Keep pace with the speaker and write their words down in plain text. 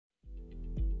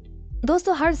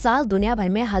दोस्तों, हर साल दुनिया भर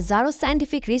में हजारों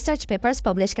साइंटिफिक रिसर्च पेपर्स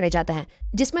पब्लिश करे जाते हैं,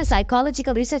 जिसमें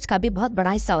साइकोलॉजिकल रिसर्च का भी बहुत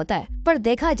बड़ा हिस्सा होता है। पर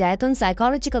देखा जाए तो उन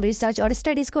साइकोलॉजिकल रिसर्च और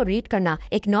स्टडीज को रीड करना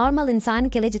एक नॉर्मल इंसान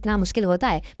के लिए जितना मुश्किल होता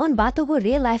है, उन बातों को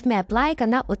रियल लाइफ में अप्लाई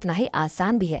करना उतना ही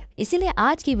आसान भी है। इसीलिए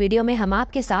आज की वीडियो में हम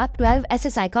आपके साथ 12 ऐसे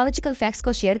साइकोलॉजिकल फैक्ट्स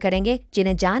को शेयर करेंगे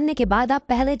जिन्हें जानने के बाद आप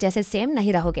पहले जैसे सेम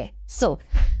नहीं रहोगे।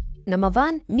 Number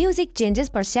 1, music changes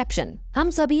perception. हम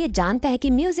सभी ये जानते हैं कि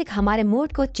म्यूजिक हमारे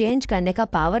मूड को चेंज करने का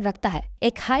पावर रखता है।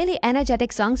 एक हाईली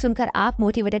एनर्जेटिक सॉन्ग सुनकर आप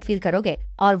मोटिवेटेड फील करोगे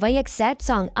और वही एक सैड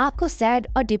सॉन्ग आपको सैड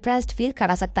और डिप्रेस्ड फील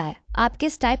करा सकता है। आप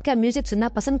किस टाइप का म्यूजिक सुनना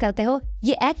पसंद करते हो,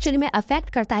 ये एक्चुअली में अफेक्ट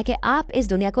करता है कि आप इस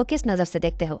दुनिया को किस नजर से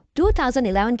देखते हो।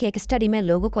 2011 की एक स्टडी में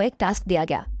लोगों को एक टास्क दिया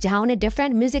गया जहाँ उन्हें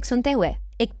डिफरेंट म्यूजिक सुनते हुए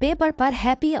एक पेपर पर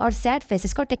हैप्पी और सैड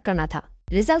फेसेस को टिक करना था।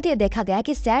 रिजल्ट ये देखा गया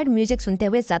कि सैड म्यूजिक सुनते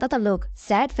हुए ज्यादातर लोग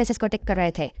सैड फेसेस को टिक कर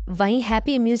रहे थे, वहीं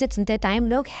हैप्पी म्यूजिक सुनते टाइम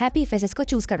लोग हैप्पी फेसेस को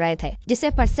चूज कर रहे थे, जिसे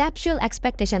परसेप्चुअल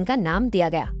एक्सपेक्टेशन का नाम दिया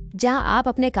गया। जहां आप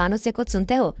अपने कानों से कुछ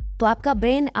सुनते हो तो आपका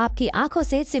ब्रेन आपकी आंखों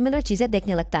से सिमिलर चीजें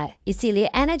देखने लगता है। इसीलिए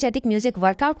एनर्जेटिक म्यूजिक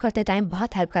वर्कआउट करते टाइम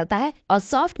बहुत हेल्प करता है और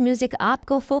सॉफ्ट म्यूजिक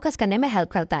आपको फोकस करने में हेल्प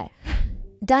करता है।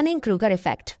 Dunning Kruger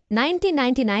effect.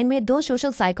 1999 में दो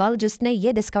सोशल साइकोलॉजिस्ट ने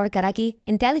ये डिस्कवर करा कि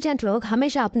इंटेलिजेंट लोग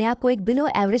हमेशा अपने आप को एक बिलो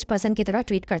एवरेज पर्सन की तरह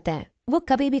ट्रीट करते हैं। वो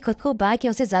कभी भी खुद को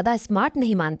बाकियों से ज्यादा स्मार्ट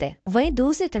नहीं मानते। वहीं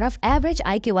दूसरी तरफ एवरेज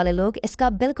आईक्यू वाले लोग इसका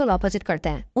बिल्कुल ऑपोजिट करते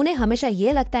हैं। उन्हें हमेशा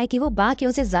ये लगता है कि वो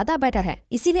बाकियों से ज्यादा बेटर है।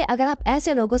 इसीलिए अगर आप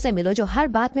ऐसे लोगों से मिलो जो हर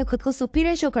बात में खुद को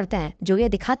सुपीरियर शो करते हैं, जो ये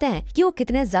दिखाते हैं कि वो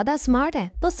कितने ज्यादा स्मार्ट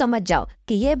हैं, तो समझ जाओ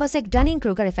कि ये बस एक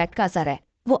डनिंग-क्रूगर इफेक्ट का असर है।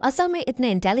 वो असल में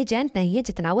इतने इंटेलिजेंट नहीं है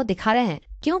जितना वो दिखा रहे हैं,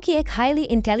 क्योंकि एक हाईली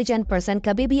इंटेलिजेंट पर्सन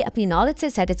कभी भी अपनी नॉलेज से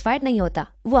सेटिस्फाइड नहीं होता।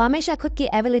 वो हमेशा खुद की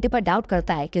एबिलिटी पर डाउट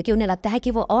करता है, क्योंकि उन्हें लगता है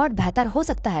कि वो और बेहतर हो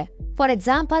सकता है। फॉर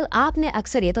एग्जाम्पल, आपने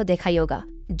अक्सर ये तो देखा ही होगा,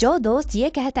 जो दोस्त ये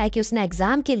कहता है कि उसने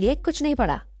एग्जाम के लिए कुछ नहीं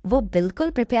पढ़ा, वो बिल्कुल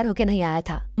प्रिपेयर होके नहीं आया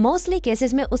था। मोस्टली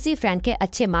केसेस में उसी फ्रेंड के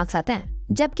अच्छे मार्क्स आते हैं,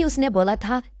 जबकि उसने बोला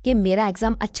था कि मेरा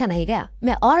एग्जाम अच्छा नहीं गया,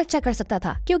 मैं और अच्छा कर सकता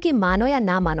था। क्योंकि मानो या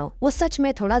ना मानो, वो सच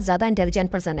में थोड़ा ज्यादा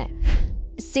इंटेलिजेंट पर्सन है।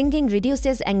 Singing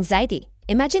reduces anxiety.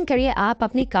 इमेजिन करिए आप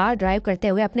अपनी कार ड्राइव करते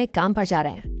हुए अपने काम पर जा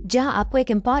रहे हैं, जहां आपको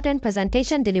एक इम्पोर्टेंट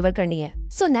प्रेजेंटेशन डिलीवर करनी है।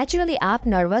 सो नेचुरली आप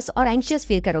नर्वस और एंशियस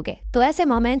फील करोगे। तो ऐसे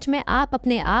मोमेंट में आप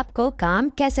अपने आप को काम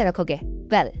कैसे रखोगे?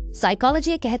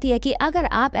 साइकोलॉजी कहती है कि अगर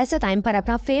आप ऐसे टाइम पर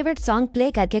अपना फेवरेट सॉन्ग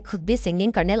प्ले करके खुद भी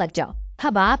सिंगिंग करने लग जाओ।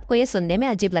 अब आपको ये सुनने में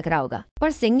अजीब लग रहा होगा,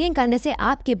 पर सिंगिंग करने से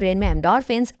आपके ब्रेन में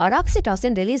एंडोर्फिन्स और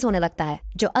ऑक्सीटोसिन रिलीज होने लगता है,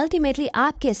 जो अल्टीमेटली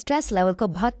आपके स्ट्रेस लेवल को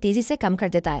बहुत तेजी से कम कर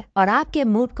देता है और आपके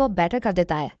मूड को बेटर कर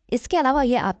देता है। इसके अलावा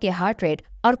ये आपके हार्ट रेट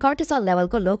और कोर्टिसोल लेवल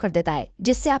को लो कर देता है,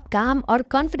 जिससे आप काम और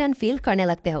कॉन्फिडेंट फील करने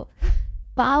लगते हो।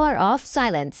 Power of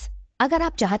silence. अगर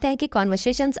आप चाहते हैं कि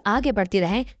कॉन्वर्सेशंस आगे बढ़ती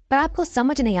रहें पर आपको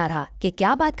समझ नहीं आ रहा कि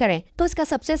क्या बात करें, तो इसका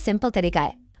सबसे सिंपल तरीका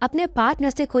है अपने पार्टनर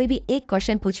से कोई भी एक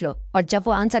क्वेश्चन पूछ लो और जब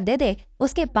वो आंसर दे दे,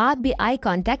 उसके बाद भी आई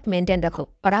कांटेक्ट मेंटेन रखो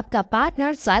और आपका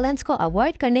पार्टनर साइलेंस को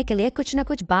अवॉइड करने के लिए कुछ न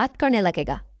कुछ बात करने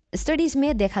लगेगा। स्टडीज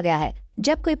में देखा गया है,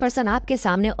 जब कोई पर्सन आपके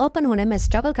सामने ओपन होने में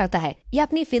स्ट्रगल करता है या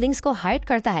अपनी फीलिंग्स को हाइड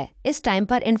करता है, इस टाइम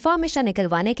पर इंफॉर्मेशन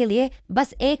निकलवाने के लिए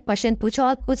बस एक क्वेश्चन पूछो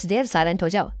और कुछ देर साइलेंट हो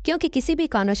जाओ, क्योंकि किसी भी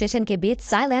कॉन्वर्सेशन के बीच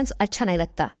साइलेंस अच्छा नहीं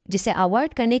लगता, जिसे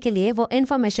अवॉइड करने के लिए वो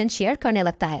इन्फॉर्मेशन शेयर करने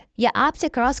लगता है या आपसे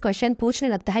क्रॉस क्वेश्चन पूछने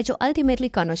लगता है, जो अल्टीमेटली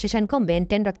कॉन्वर्सेशन को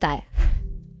मेंटेन रखता है।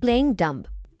 Playing dumb.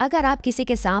 अगर आप किसी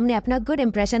के सामने अपना गुड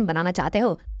इंप्रेशन बनाना चाहते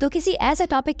हो, तो किसी ऐसे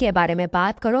टॉपिक के बारे में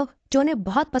बात करो जो उन्हें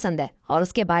बहुत पसंद है और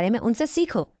उसके बारे में उनसे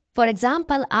सीखो। फॉर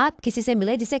एग्जाम्पल, आप किसी से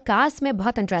मिले जिसे कार्स में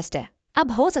बहुत इंटरेस्ट है।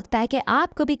 अब हो सकता है कि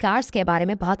आपको भी कार्स के बारे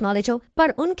में बहुत नॉलेज हो, पर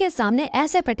उनके सामने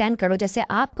ऐसे प्रिटेंड करो जैसे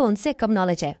आपको उनसे कम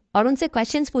नॉलेज है और उनसे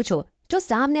क्वेश्चंस पूछो जो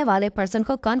सामने वाले पर्सन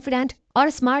को कॉन्फिडेंट और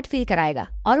स्मार्ट फील कराएगा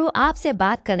और वो आपसे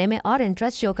बात करने में और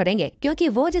इंटरेस्ट शो करेंगे, क्योंकि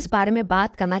वो जिस बारे में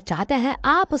बात करना चाहते हैं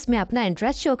आप उसमें अपना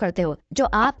इंटरेस्ट शो करते हो, जो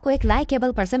आपको एक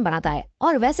लाइकेबल पर्सन बनाता है।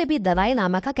 और वैसे भी दलाई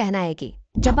लामा का कहना है कि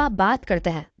जब आप बात करते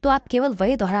हैं तो आप केवल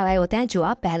वही दोहरा रहे होते हैं जो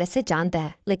आप पहले से जानते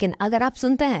हैं, लेकिन अगर आप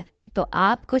सुनते हैं तो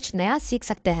आप कुछ नया सीख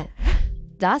सकते हैं।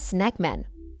 The snake man.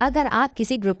 अगर आप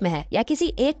किसी ग्रुप में हैं या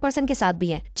किसी एक पर्सन के साथ भी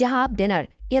हैं जहां आप डिनर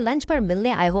या लंच पर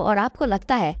मिलने आए हो और आपको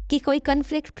लगता है कि कोई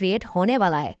कॉन्फ्लिक्ट क्रिएट होने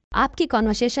वाला है, आपकी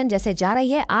कॉन्वर्सेशन जैसे जा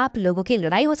रही है आप लोगों की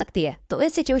लड़ाई हो सकती है, तो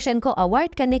इस सिचुएशन को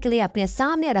अवॉइड करने के लिए अपने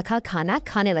सामने रखा खाना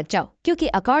खाने लग जाओ, क्योंकि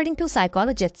अकॉर्डिंग टू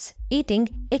साइकोलॉजिस्ट्स ईटिंग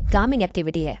एक कामिंग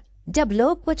एक्टिविटी है। जब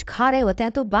लोग कुछ खा रहे होते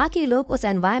हैं तो बाकी लोग उस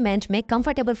एनवायरनमेंट में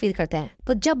कंफर्टेबल फील करते हैं।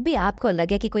 तो जब भी आपको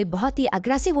लगे कि कोई बहुत ही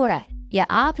अग्रेसिव हो रहा है या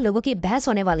आप लोगों की बहस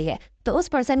होने वाली है, तो उस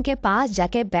पर्सन के पास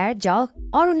जाके बैठ जाओ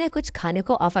और उन्हें कुछ खाने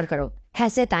को ऑफर करो।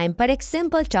 ऐसे टाइम पर एक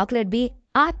सिंपल चॉकलेट भी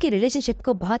आपकी रिलेशनशिप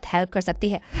को बहुत हेल्प कर सकती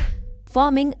है।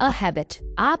 Forming a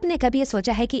habit. आपने कभी ये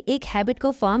सोचा है कि एक हैबिट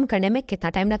को फॉर्म करने में कितना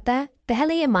टाइम लगता है?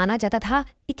 पहले ये माना जाता था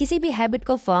कि किसी भी हैबिट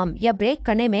को फॉर्म या ब्रेक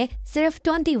करने में सिर्फ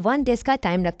 21 डेज का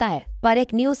टाइम लगता है, पर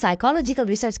एक न्यू साइकोलॉजिकल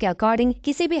रिसर्च के अकॉर्डिंग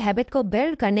किसी भी हैबिट को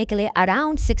बिल्ड करने के लिए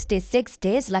अराउंड 66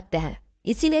 डेज लगते हैं।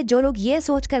 इसीलिए जो लोग ये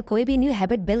सोचकर कोई भी न्यू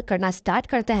हैबिट बिल्ड करना स्टार्ट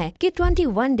करते हैं कि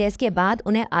 21 डेज के बाद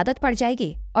उन्हें आदत पड़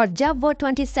जाएगी, और जब वो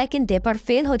 22nd डे पर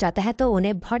फेल हो जाता है तो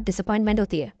उन्हें बहुत डिसअपॉइंटमेंट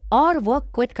होती है और वो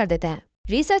क्विट कर देते हैं।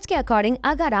 रिसर्च के अकॉर्डिंग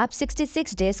अगर आप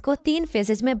 66 डेज को 3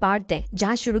 फेजेस में बांट दें,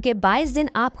 जहां शुरू के 22 दिन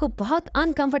आपको बहुत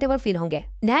अनकंफर्टेबल फील होंगे,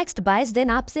 नेक्स्ट 22 दिन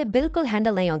आपसे बिल्कुल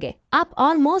हैंडल नहीं होंगे, आप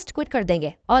ऑलमोस्ट क्विट कर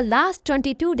देंगे, और लास्ट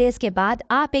 22 डेज के बाद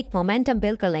आप एक मोमेंटम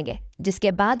बिल्ड कर लेंगे,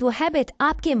 जिसके बाद वो हैबिट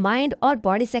आपके माइंड और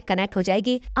बॉडी से कनेक्ट हो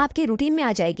जाएगी, आपके रूटीन में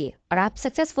आ जाएगी और आप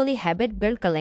सक्सेसफुली हैबिट बिल्ड कर लेंगे।